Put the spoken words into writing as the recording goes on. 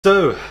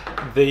So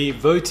the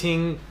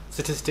voting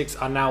statistics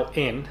are now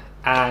in,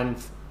 and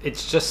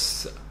it's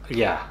just,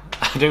 yeah,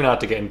 I don't know how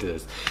to get into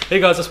this. Hey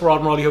guys, it's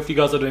Murad Murali. Hope you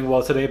guys are doing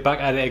well today. Back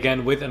at it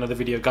again with another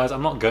video. Guys,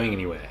 I'm not going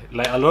anywhere.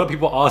 Like, a lot of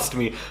people asked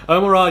me, oh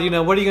Murad,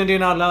 what are you gonna do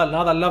now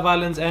that Love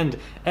Island's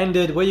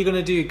ended? What are you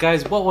gonna do?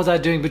 Guys, what was I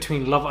doing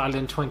between Love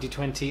Island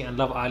 2020 and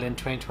Love Island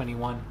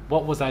 2021?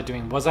 What was I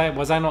doing? Was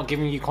I not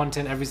giving you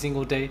content every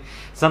single day?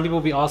 Some people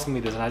will be asking me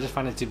this, and I just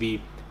find it to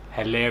be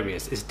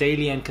hilarious. It's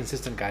daily and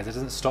consistent, guys. It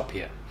doesn't stop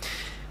here.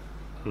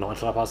 Not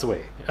until I pass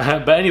away.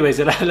 But anyways,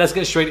 let's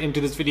get straight into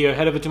this video.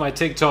 Head over to my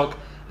TikTok.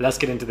 Let's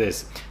get into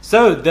this.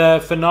 So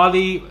the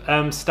finale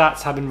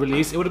stats have been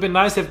released. It would have been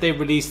nice if they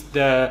released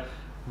the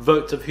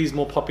votes of who's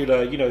more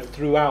popular,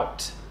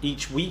 throughout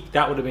each week.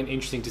 That would have been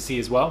interesting to see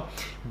as well.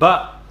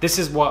 But this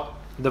is what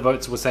the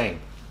votes were saying.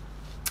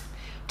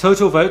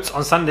 Total votes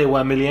on Sunday were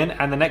 1 million,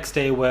 and the next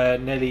day were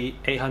nearly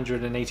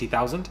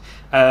 880,000.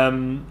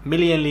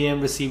 Millie and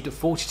Liam received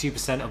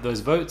 42% of those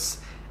votes,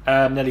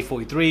 nearly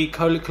 43.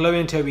 Chloe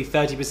and Toby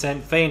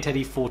 30%, Faye and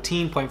Teddy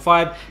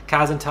 14.5,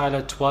 Kaz and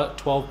Tyler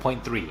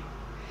 12.3.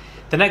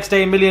 The next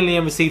day, Millie and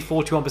Liam received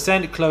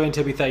 41%, Chloe and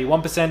Toby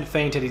 31%,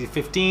 Faye and Teddy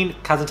 15,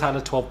 Kaz and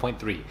Tyler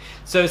 12.3.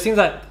 So it seems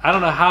like, I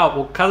don't know how,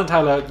 well, Kaz and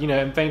Tyler,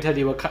 and Faye and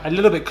Teddy were a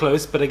little bit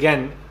close, but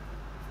again,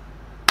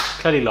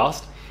 clearly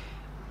lost.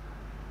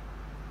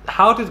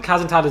 How did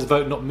Kaz and Tyler's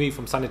vote not move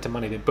from Sunday to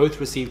Monday? They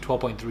both received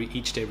 12.3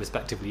 each day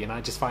respectively, and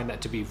I just find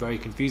that to be very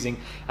confusing.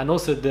 And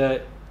also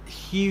the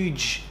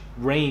huge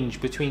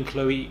range between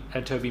Chloe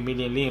and Toby,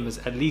 Millie and Liam is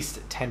at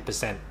least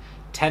 10%.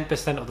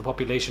 10% of the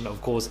population,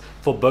 of course,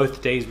 for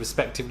both days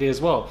respectively as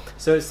well.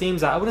 So it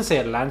seems that, I wouldn't say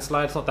a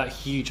landslide, it's not that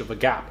huge of a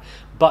gap,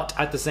 but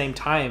at the same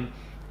time,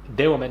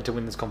 they were meant to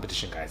win this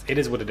competition, guys. It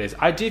is what it is.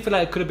 I do feel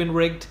like it could have been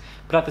rigged,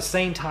 but at the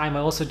same time,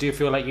 I also do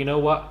feel like, you know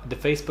what, the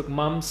Facebook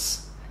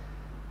mums,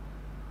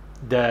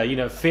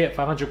 the Fiat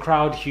 500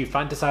 crowd who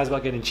fantasize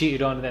about getting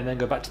cheated on and then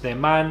go back to their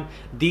man,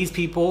 these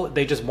people,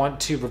 they just want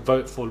to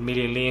vote for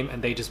Millie and Liam,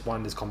 and they just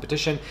won this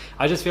competition.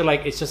 I just feel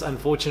like it's just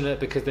unfortunate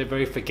because they're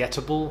very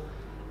forgettable,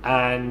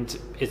 and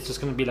it's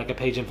just going to be like a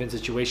Paige and Finn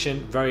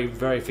situation. Very,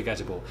 very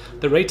forgettable.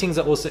 The ratings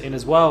are also in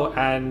as well,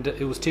 and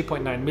it was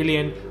 2.9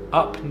 million,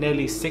 up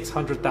nearly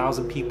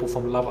 600,000 people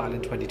from Love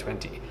Island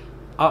 2020.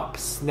 Up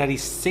nearly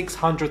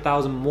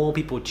 600,000 more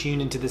people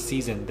tuned into this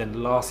season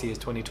than last year's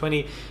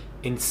 2020.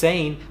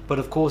 Insane, but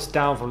of course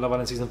down from Love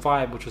Island season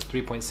 5, which was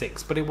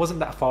 3.6, but it wasn't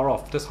that far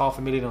off. Just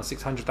 500,000 or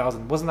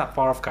 600,000 wasn't that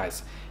far off,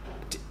 guys,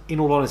 in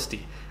all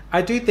honesty.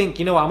 I do think,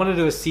 I'm going to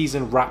do a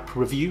season wrap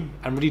review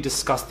and really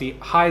discuss the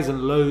highs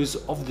and lows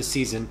of the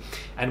season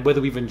and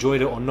whether we've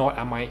enjoyed it or not,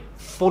 and my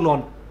full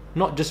on,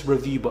 not just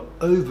review but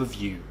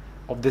overview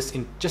of this,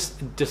 in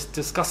just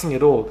discussing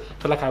it all.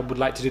 I feel like I would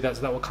like to do that,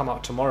 so that will come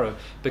out tomorrow,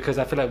 because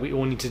I feel like we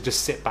all need to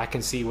just sit back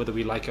and see whether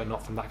we like it or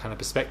not from that kind of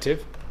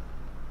perspective.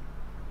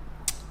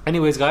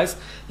 Anyways, guys,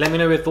 let me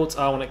know what your thoughts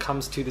are when it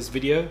comes to this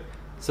video.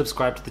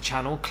 Subscribe to the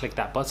channel, click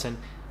that button,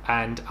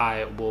 and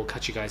I will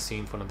catch you guys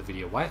soon for another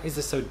video. Why is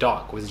this so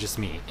dark? Or is it just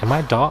me? Am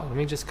I dark? Let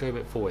me just go a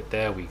bit forward.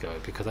 There we go,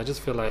 because I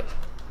just feel like,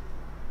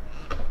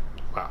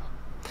 wow.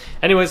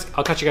 Anyways,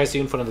 I'll catch you guys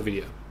soon for another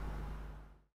video.